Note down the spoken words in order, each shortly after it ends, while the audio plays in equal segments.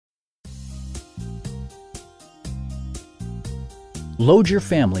Load your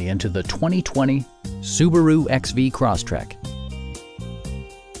family into the 2020 Subaru XV Crosstrek.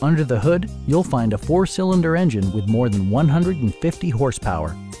 Under the hood, you'll find a 4-cylinder engine with more than 150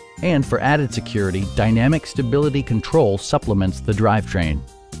 horsepower. And for added security, dynamic stability control supplements the drivetrain.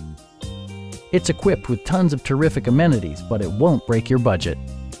 It's equipped with tons of terrific amenities, but it won't break your budget,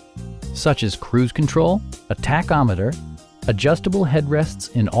 such as cruise control, a tachometer, adjustable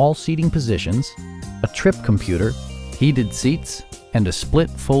headrests in all seating positions, a trip computer, heated seats, and a split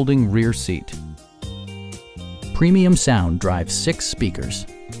folding rear seat. Premium sound drives 6 speakers,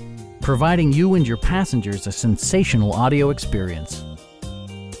 providing you and your passengers a sensational audio experience.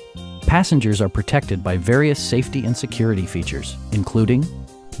 Passengers are protected by various safety and security features, including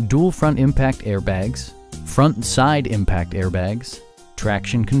dual front impact airbags, front and side impact airbags,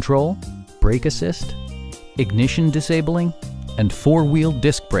 traction control, brake assist, ignition disabling, and 4-wheel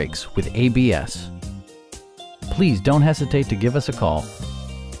disc brakes with ABS. Please don't hesitate to give us a call.